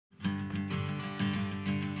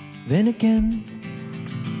Then again,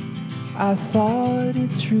 I thought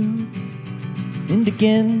it through, and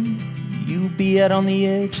again, you'd be out on the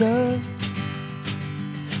edge of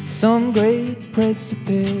some great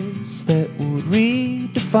precipice that would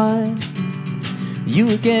redefine you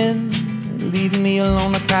again, leaving me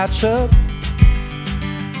alone to catch up.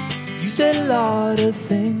 You said a lot of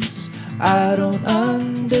things I don't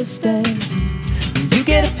understand. You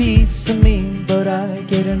get a piece of me, but I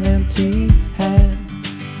get an empty hand.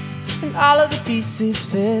 And all of the pieces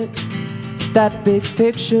fit, but that big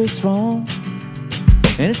picture's wrong,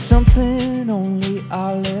 and it's something only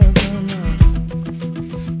I'll ever know.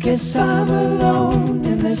 Guess I'm alone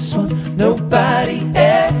in this one. Nobody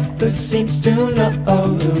ever seems to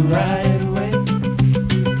know the right way.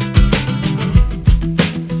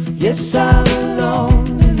 Yes, I'm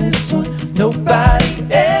alone in this one. Nobody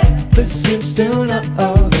ever seems to know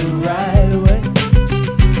the right way.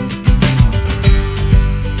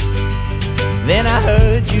 Then I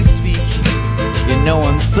heard you speak in no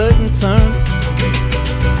uncertain terms.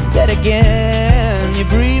 Yet again, you're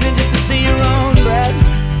breathing just to see your own breath.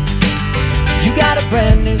 You got a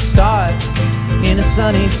brand new start in a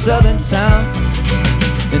sunny southern town,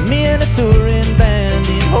 and me and a touring band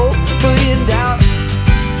in hope but in doubt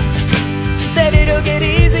that it'll get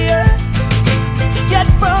easier, yet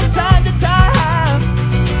from time